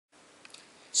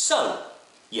So,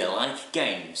 you like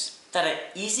games that are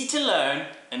easy to learn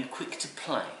and quick to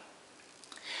play.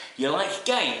 You like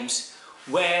games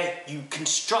where you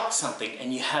construct something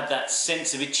and you have that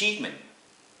sense of achievement.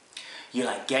 You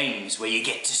like games where you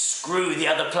get to screw the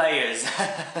other players,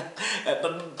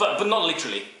 but not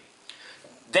literally.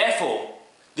 Therefore,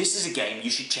 this is a game you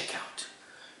should check out.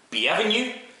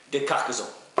 Bienvenue de Carcassonne.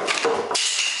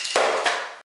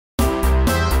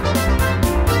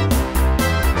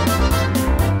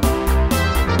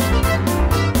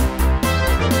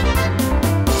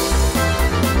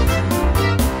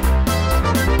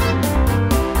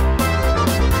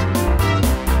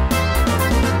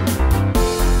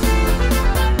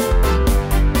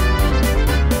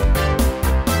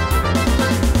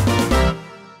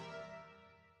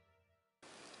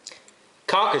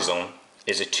 Carcassonne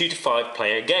is a 2 to 5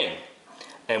 player game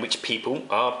in which people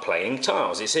are playing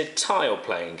tiles. It's a tile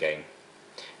playing game,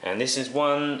 and this has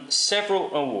won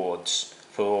several awards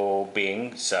for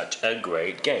being such a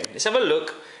great game. Let's have a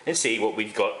look and see what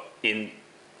we've got in.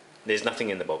 There's nothing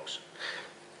in the box.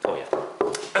 Oh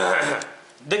yeah.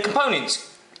 The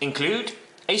components include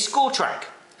a score track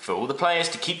for all the players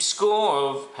to keep score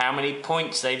of how many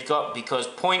points they've got, because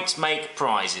points make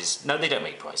prizes. No, they don't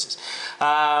make prizes.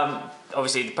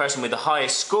 Obviously, the person with the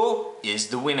highest score is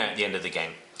the winner at the end of the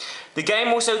game. The game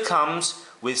also comes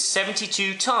with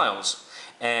 72 tiles.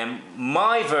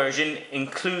 My version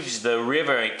includes the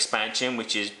river expansion,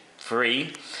 which is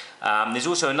free. There's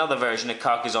also another version of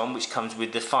Carcassonne which comes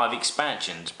with the 5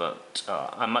 expansions, but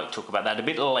I might talk about that a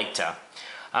bit later.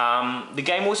 The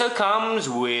game also comes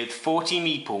with 40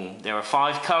 meeple. There are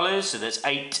 5 colours, so that's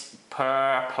 8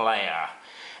 per player.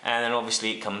 And then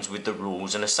obviously it comes with the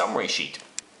rules and a summary sheet.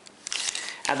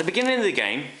 At the beginning of the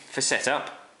game, for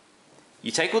setup,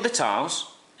 you take all the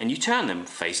tiles and you turn them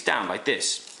face down like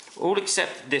this. All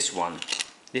except this one.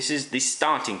 This is the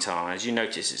starting tile. As you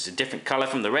notice, it's a different colour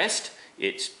from the rest.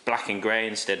 It's black and grey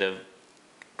instead of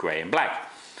grey and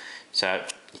black. So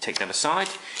you take that aside.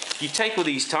 You take all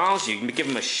these tiles, you can give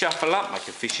them a shuffle up like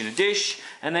a fish in a dish,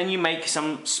 and then you make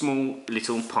some small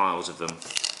little piles of them,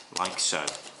 like so.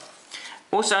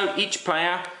 Also, each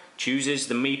player chooses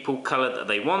the meeple colour that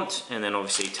they want, and then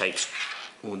obviously takes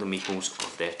all the meeples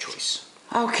of their choice.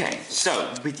 Okay,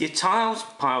 so with your tiles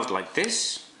piled like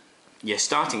this, your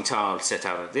starting tile set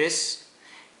out of this,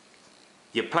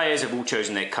 your players have all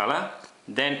chosen their colour,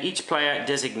 then each player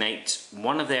designates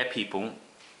one of their people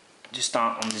to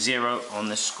start on 0 on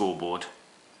the scoreboard,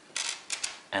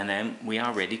 and then we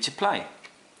are ready to play.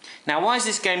 Now, why is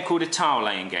this game called a tile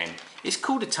laying game? It's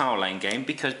called a tile laying game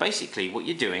because basically what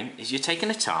you're doing is you're taking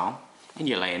a tile and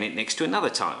you're laying it next to another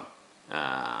tile.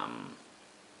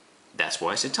 That's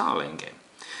why it's a tile laying game.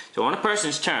 So on a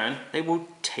person's turn, they will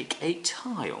take a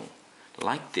tile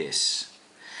like this,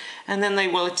 and then they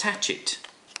will attach it.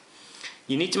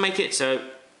 You need to make it so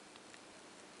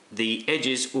the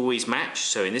edges always match.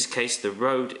 So in this case, the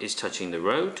road is touching the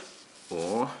road,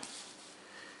 or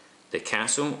the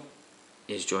castle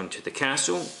is joined to the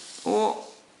castle, or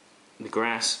the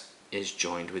grass is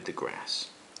joined with the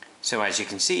grass. So as you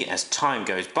can see, as time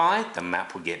goes by, the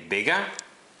map will get bigger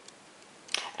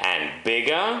and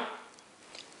bigger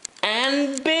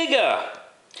and bigger.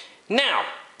 Now,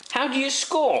 how do you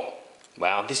score?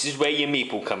 Well, this is where your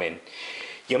meeple come in.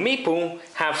 Your meeple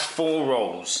have 4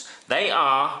 roles. They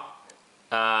are,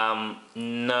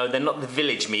 no, they're not the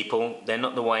village meeple, they're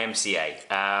not the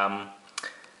YMCA.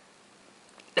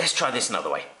 Let's try this another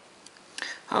way.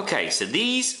 Okay, so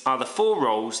these are the 4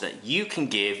 roles that you can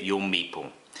give your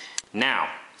meeple. Now,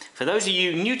 for those of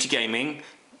you new to gaming,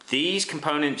 these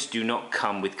components do not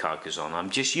come with Carcassonne. I'm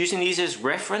just using these as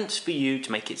reference for you to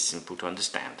make it simple to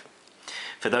understand.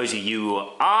 For those of you who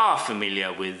are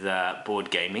familiar with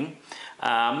board gaming,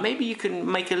 maybe you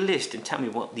can make a list and tell me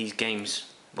what these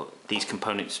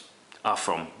components are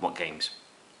from, what games.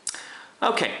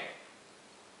 Okay.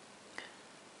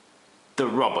 The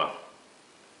robber.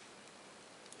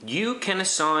 You can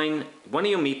assign one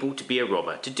of your meeple to be a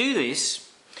robber. To do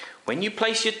this, when you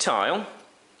place your tile,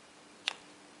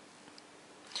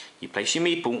 you place your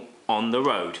meeple on the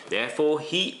road. Therefore,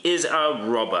 he is a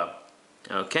robber.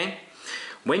 Okay?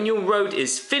 When your road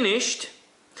is finished,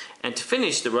 and to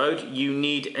finish the road, you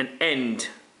need an end.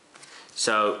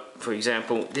 So, for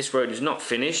example, this road is not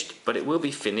finished, but it will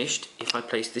be finished if I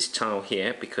place this tile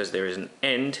here, because there is an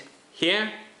end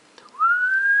here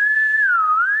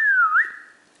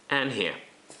and here.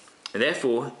 And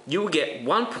therefore, you will get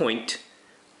 1 point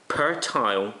per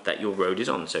tile that your road is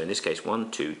on. So in this case, 1,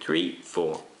 2, 3,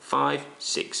 4, 5,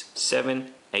 6,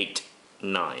 7, 8,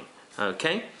 9.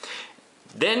 Okay?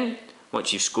 Then,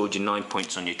 once you've scored your 9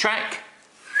 points on your track,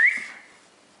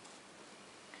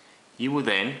 you will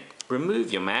then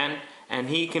remove your man and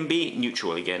he can be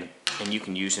neutral again, and you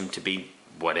can use him to be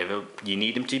whatever you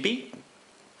need him to be.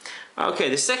 Okay,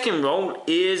 the second role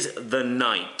is the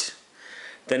knight.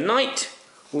 The knight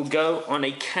will go on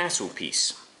a castle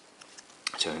piece.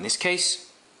 So in this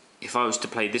case, if I was to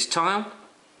play this tile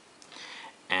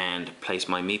and place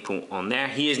my meeple on there,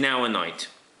 he is now a knight,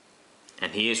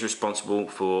 and he is responsible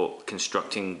for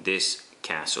constructing this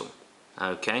castle.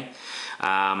 Okay,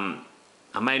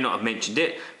 I may not have mentioned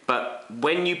it, but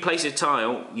when you place a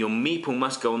tile, your meeple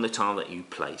must go on the tile that you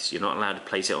place. You're not allowed to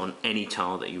place it on any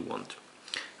tile that you want.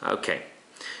 Okay,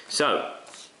 so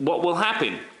what will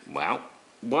happen? Well,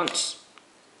 once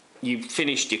you've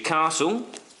finished your castle,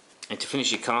 and to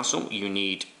finish your castle you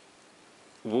need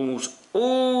walls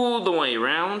all the way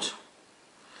around.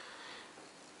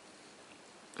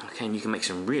 Okay, and you can make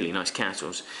some really nice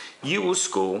castles. You will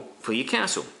score for your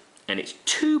castle, and it's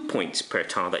 2 points per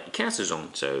tile that your castle's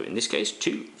on. So in this case,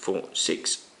 2, 4,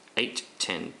 6, 8,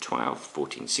 10, 12,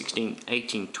 14, 16,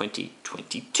 18, 20,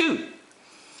 22.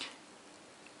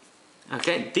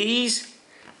 Okay, these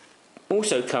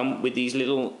also come with these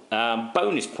little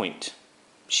bonus point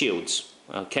shields.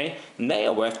 Okay, and they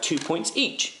are worth 2 points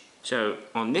each. So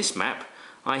on this map,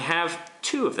 I have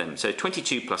 2 of them. So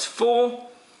 22 plus 4,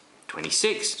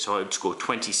 26. So I would score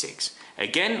 26.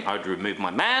 Again, I would remove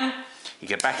my man. You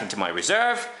get back into my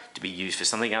reserve to be used for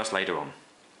something else later on.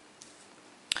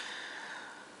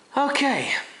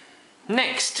 Okay,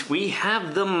 next we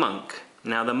have the monk.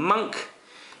 Now the monk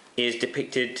is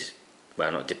depicted,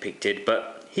 well, not depicted,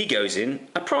 but he goes in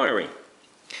a priory.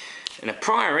 And a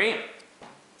priory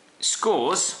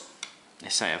scores,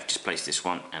 let's say I've just placed this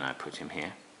one and I put him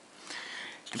here.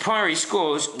 The priory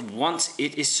scores once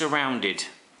it is surrounded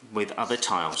with other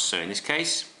tiles. So in this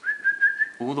case,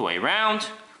 all the way around.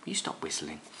 Will you stop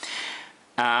whistling?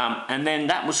 And then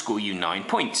that will score you 9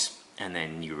 points. And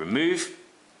then you remove,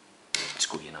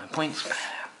 score you 9 points.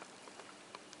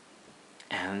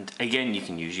 And again, you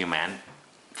can use your man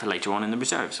for later on in the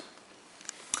reserves.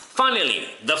 Finally,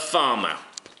 the farmer.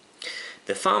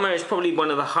 The farmer is probably one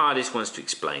of the hardest ones to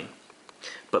explain.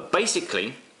 But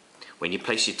basically, when you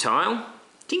place your tile,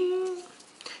 ding,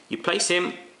 you place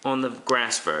him on the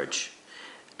grass verge.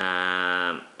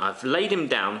 I've laid him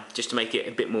down just to make it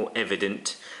a bit more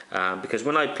evident, because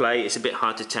when I play it's a bit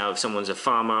hard to tell if someone's a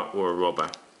farmer or a robber.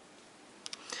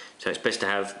 So it's best to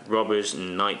have robbers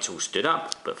and knights all stood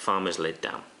up, but farmers laid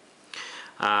down.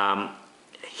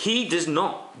 He does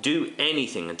not do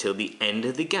anything until the end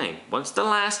of the game. Once the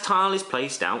last tile is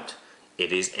placed out,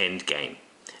 it is end game,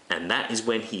 and that is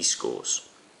when he scores.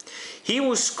 He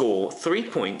will score 3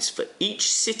 points for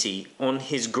each city on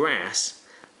his grass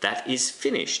that is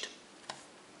finished.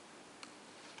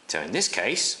 So in this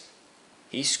case,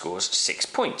 he scores 6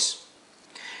 points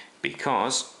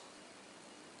because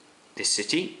this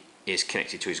city is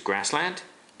connected to his grassland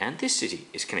and this city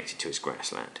is connected to his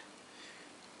grassland.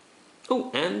 Oh,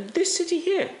 and this city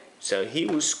here. So he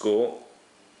will score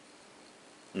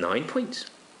 9 points.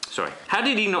 Sorry, how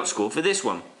did he not score for this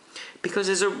one? Because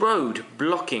there's a road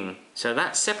blocking, so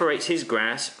that separates his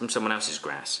grass from someone else's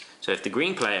grass. So if the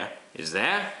green player is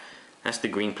there, that's the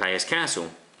green player's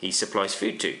castle. He supplies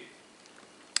food to.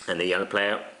 And the yellow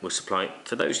player will supply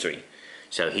for those 3.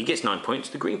 So he gets 9 points.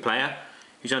 The green player,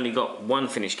 who's only got 1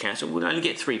 finished castle, will only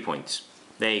get 3 points.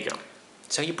 There you go.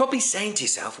 So you're probably saying to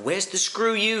yourself, where's the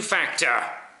screw you factor?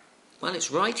 Well, it's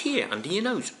right here under your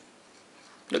nose.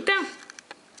 Look down.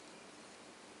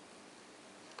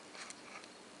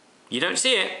 You don't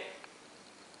see it?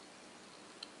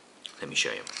 Let me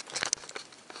show you.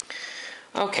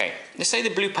 Okay, let's say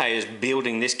the blue player is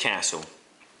building this castle.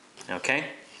 Okay?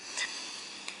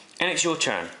 And it's your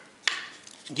turn.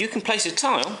 You can place a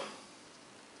tile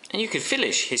and you can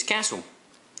finish his castle.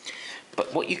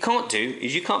 But what you can't do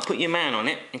is you can't put your man on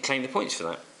it and claim the points for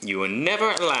that. You are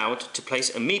never allowed to place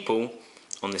a meeple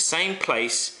on the same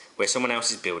place where someone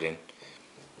else is building.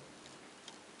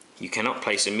 You cannot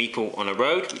place a meeple on a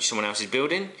road which someone else is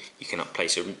building. You cannot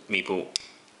place a meeple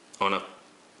on a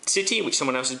city which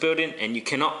someone else is building, and you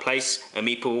cannot place a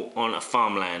meeple on a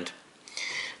farmland.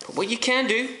 But what you can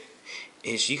do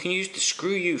is you can use the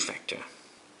screw you factor.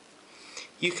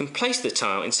 You can place the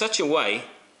tile in such a way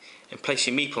and place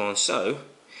your meeple on so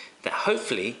that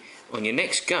hopefully on your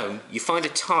next go you find a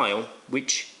tile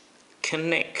which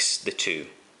connects the two.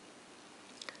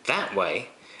 That way,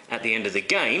 at the end of the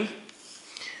game,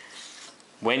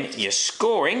 when you're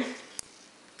scoring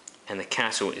and the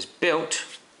castle is built,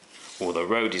 or the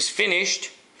road is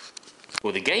finished,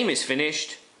 or the game is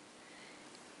finished,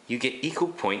 you get equal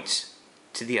points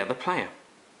to the other player.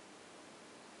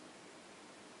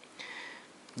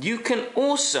 You can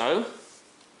also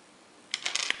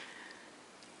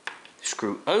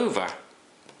screw over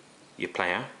your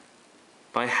player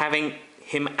by having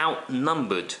him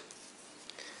outnumbered.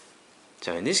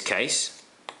 So in this case,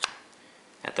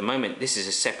 at the moment this is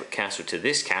a separate castle to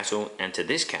this castle and to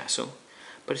this castle,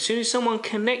 but as soon as someone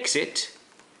connects it,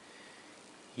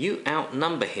 you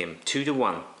outnumber him 2 to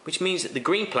 1, which means that the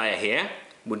green player here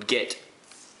would get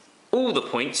all the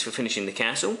points for finishing the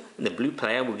castle and the blue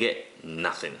player will get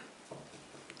nothing.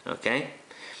 Okay?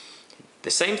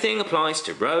 The same thing applies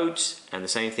to roads and the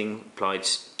same thing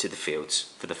applies to the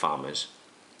fields for the farmers.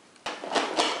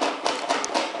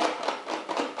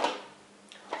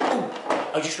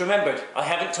 I just remembered, I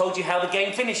haven't told you how the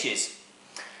game finishes.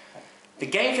 The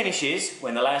game finishes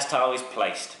when the last tile is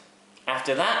placed.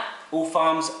 After that, all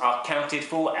farms are counted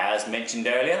for as mentioned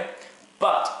earlier,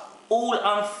 but all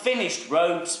unfinished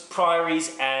roads,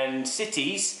 priories and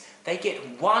cities, they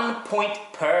get 1 point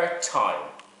per tile.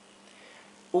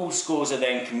 All scores are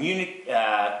then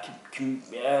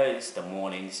it's the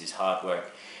morning, this is hard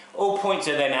work. All points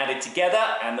are then added together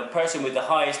and the person with the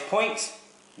highest points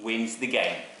wins the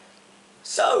game.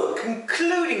 So,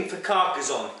 concluding for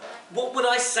Carcassonne, what would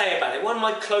I say about it? What are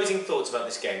my closing thoughts about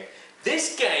this game?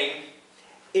 This game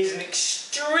is an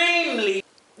extremely...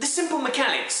 The simple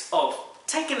mechanics of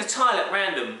taking a tile at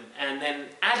random and then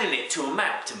adding it to a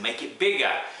map to make it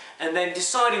bigger, and then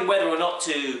deciding whether or not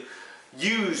to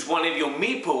use one of your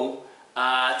meeple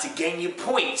to gain you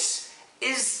points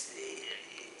is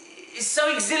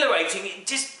so exhilarating. It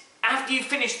just, after you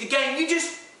finish the game, you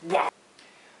just... Wow.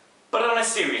 But on a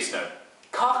serious note,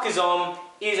 Carcassonne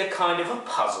is a kind of a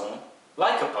puzzle,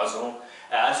 like a puzzle.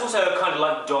 It's also kind of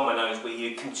like dominoes where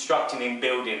you're constructing and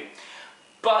building.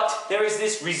 But there is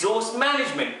this resource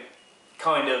management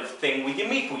kind of thing with your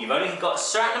meeple. You've only got a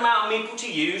certain amount of meeple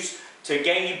to use to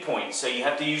gain you points, so you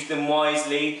have to use them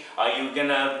wisely. Are you going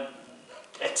to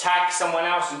attack someone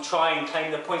else and try and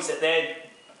claim the points that they're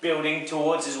building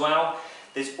towards as well?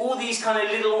 There's all these kind of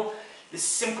little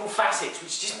simple facets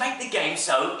which just make the game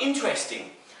so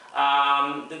interesting.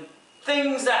 The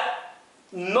things that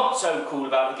not so cool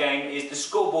about the game is the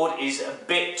scoreboard is a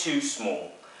bit too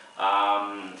small.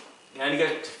 You only go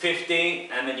to 50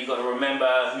 and then you've got to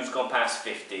remember who's gone past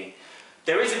 50.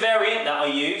 There is a variant that I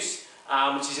use,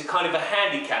 which is a kind of a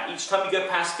handicap. Each time you go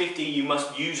past 50 you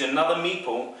must use another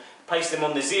meeple, place them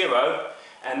on the 0,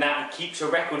 and that keeps a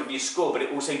record of your score, but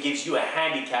it also gives you a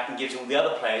handicap and gives all the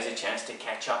other players a chance to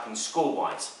catch up in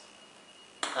score-wise.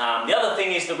 The other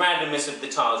thing is the randomness of the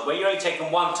tiles, where you're only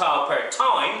taking 1 tile per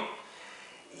time.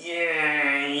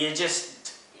 Yeah, you're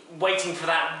just waiting for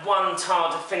that 1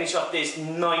 tile to finish off this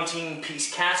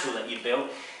 19-piece castle that you built.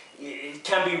 It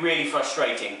can be really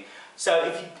frustrating.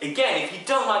 So if you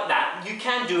don't like that, you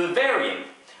can do a variant.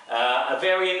 A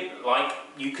variant like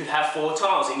you could have 4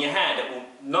 tiles in your hand,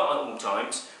 not at all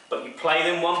times, but you play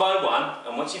them one by one,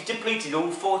 and once you've depleted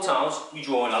all 4 tiles, you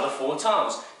draw another 4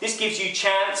 tiles. This gives you a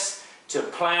chance to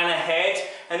plan ahead,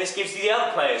 and this gives the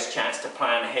other players a chance to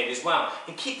plan ahead as well,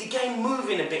 and keep the game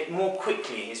moving a bit more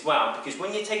quickly as well, because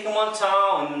when you're taking 1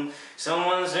 tile and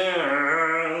someone's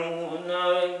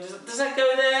no, does that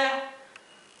go there?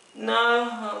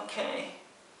 No? Okay.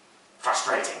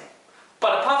 Frustrating.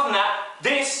 But apart from that,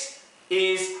 this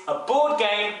is a board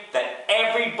game that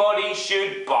everybody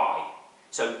should buy.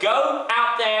 So go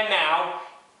out there now,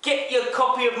 get your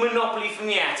copy of Monopoly from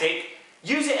the attic,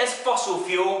 use it as fossil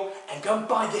fuel, and go and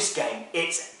buy this game.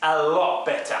 It's a lot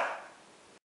better.